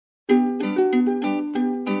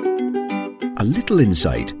A Little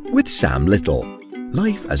Insight with Sam Little.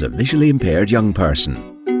 Life as a visually impaired young person.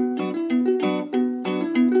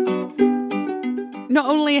 Not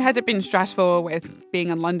only has it been stressful with being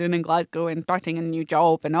in London and Glasgow and starting a new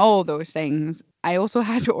job and all those things, I also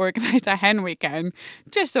had to organise a hen weekend.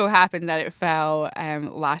 Just so happened that it fell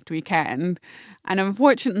last weekend. And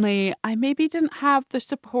unfortunately, I maybe didn't have the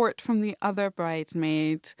support from the other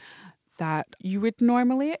bridesmaids that you would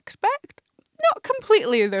normally expect. Not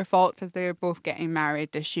completely their fault as they're both getting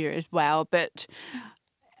married this year as well, but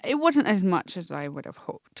it wasn't as much as I would have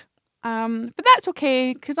hoped. But that's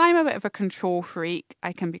okay because I'm a bit of a control freak.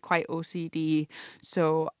 I can be quite OCD.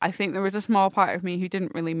 So I think there was a small part of me who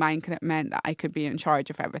didn't really mind because it meant that I could be in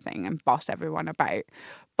charge of everything and boss everyone about.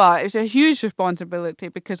 But it's a huge responsibility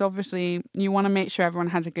because obviously you want to make sure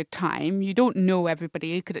everyone has a good time. You don't know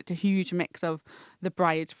everybody because it's a huge mix of the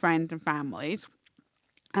bride's friends and families.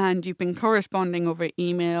 And you've been corresponding over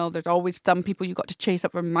email. There's always some people you got to chase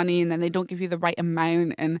up for money and then they don't give you the right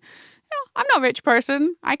amount. And I'm not a rich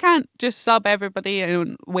person. I can't just sub everybody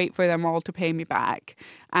and wait for them all to pay me back.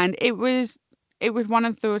 And it was one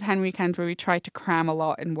of those hen weekends where we tried to cram a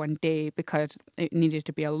lot in one day because it needed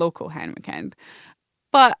to be a local hen weekend.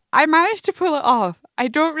 But I managed to pull it off. I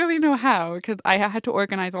don't really know how because I had to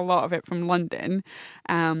organise a lot of it from London.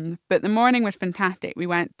 But the morning was fantastic. We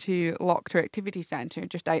went to Lockter Activity Centre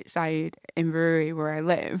just outside Inverurie where I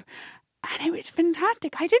live. And it was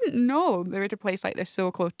fantastic. I didn't know there was a place like this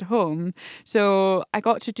so close to home. So I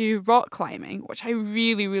got to do rock climbing, which I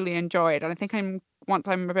really, really enjoyed. And I think once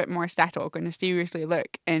I'm a bit more settled, going to seriously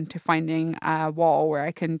look into finding a wall where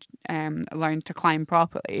I can learn to climb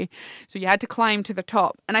properly. So you had to climb to the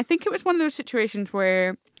top. And I think it was one of those situations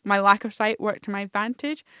where my lack of sight worked to my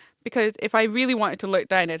advantage because if I really wanted to look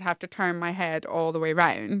down, I'd have to turn my head all the way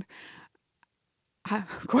round.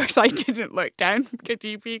 Of course, I didn't look down because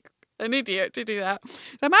you'd be an idiot to do that.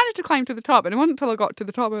 So I managed to climb to the top, and it wasn't until I got to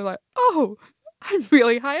the top I was like, oh, I'm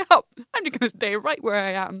really high up. I'm just going to stay right where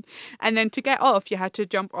I am. And then to get off, you had to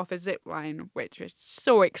jump off a zip line, which was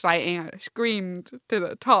so exciting. I screamed to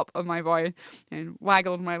the top of my voice and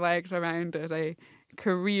waggled my legs around as I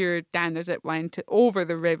careered down the zip line over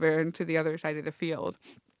the river and to the other side of the field.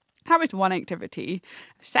 That was one activity.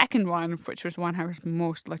 The second one, which was one I was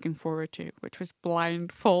most looking forward to, which was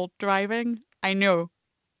blindfold driving. I know.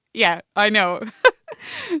 Yeah, I know.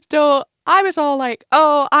 So I was all like,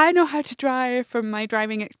 oh, I know how to drive from my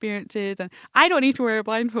driving experiences, and I don't need to wear a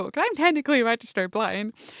blindfold 'cause I'm technically registered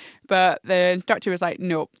blind. But the instructor was like,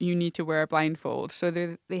 nope, you need to wear a blindfold. So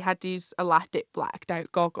they had these elastic blacked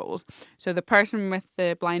out goggles. So the person with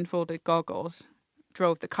the blindfolded goggles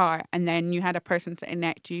drove the car, and then you had a person sitting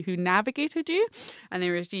next to you who navigated you, and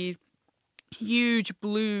there was these huge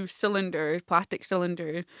blue cylinders, plastic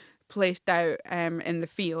cylinders, placed out in the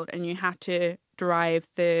field, and you had to drive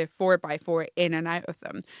the 4x4 in and out of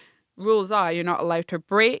them. Rules are you're not allowed to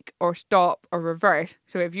brake or stop or reverse.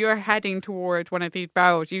 So if you're heading towards one of these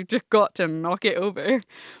barrels, you've just got to knock it over.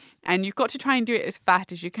 And you've got to try and do it as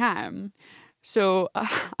fast as you can. So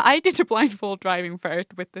I did a blindfold driving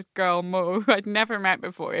first with this girl, Mo, who I'd never met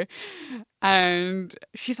before. And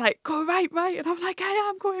she's like, go right, right. And I'm like, I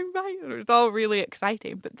am going right. And it was all really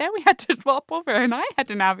exciting. But then we had to swap over and I had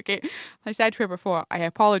to navigate. I said to her before, I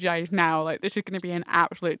apologize now. Like, this is going to be an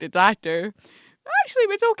absolute disaster. Actually, it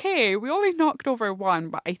was okay. We only knocked over one,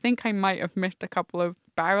 but I think I might have missed a couple of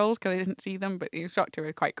barrels because I didn't see them. But the instructor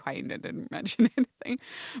was quite kind and didn't mention anything.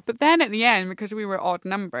 But then at the end, because we were odd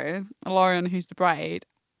number, Lauren, who's the bride,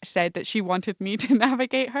 said that she wanted me to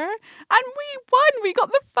navigate her, and we won. We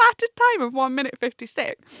got the fastest time of 1 minute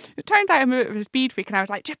 56. It turned out I'm a bit of a speed freak, and I was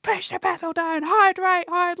like, just push the pedal down, hard right,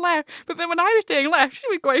 hard left. But then when I was doing left, she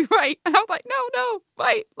was going right, and I was like, no,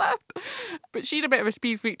 right, left. But she's a bit of a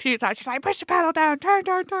speed freak too, so she's like, push the pedal down, turn,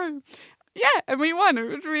 turn, turn. Yeah, and we won. It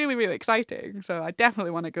was really, really exciting. So I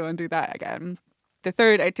definitely want to go and do that again. The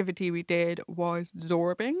third activity we did was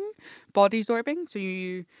zorbing, body zorbing. So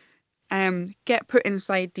you get put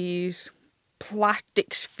inside these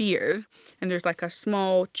plastic spheres, and there's like a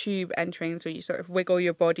small tube entering, so you sort of wiggle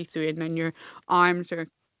your body through it, and then your arms are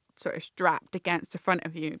sort of strapped against the front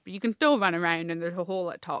of you. But you can still run around, and there's a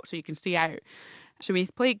hole at top so you can see out. So we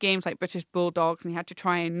played games like British Bulldogs, and you had to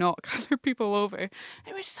try and knock other people over.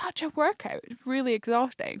 It was such a workout. It was really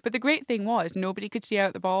exhausting. But the great thing was nobody could see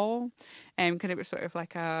out the ball, because it was sort of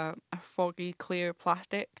like a foggy, clear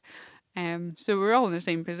plastic. So we're all in the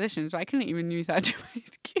same position, so I couldn't even use that to my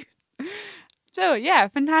excuse. So yeah,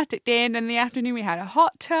 fantastic day. And in the afternoon we had a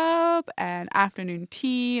hot tub and afternoon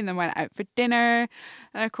tea, and then went out for dinner.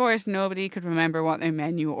 And of course nobody could remember what their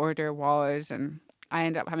menu order was, and I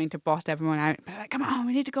ended up having to boss everyone out. Like, come on,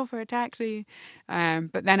 we need to go for a taxi.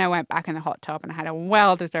 But then I went back in the hot tub and I had a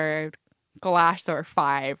well-deserved glass or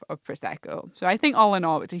 5 of Prosecco. So I think all in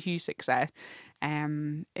all, it's a huge success.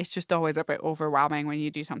 It's just always a bit overwhelming when you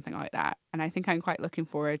do something like that. And I think I'm quite looking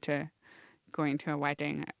forward to going to a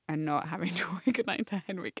wedding and not having to organise a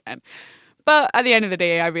hen weekend. But at the end of the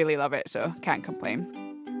day, I really love it, so can't complain.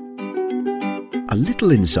 A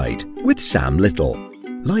Little Insight with Sam Little.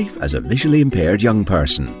 Life as a visually impaired young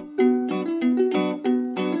person.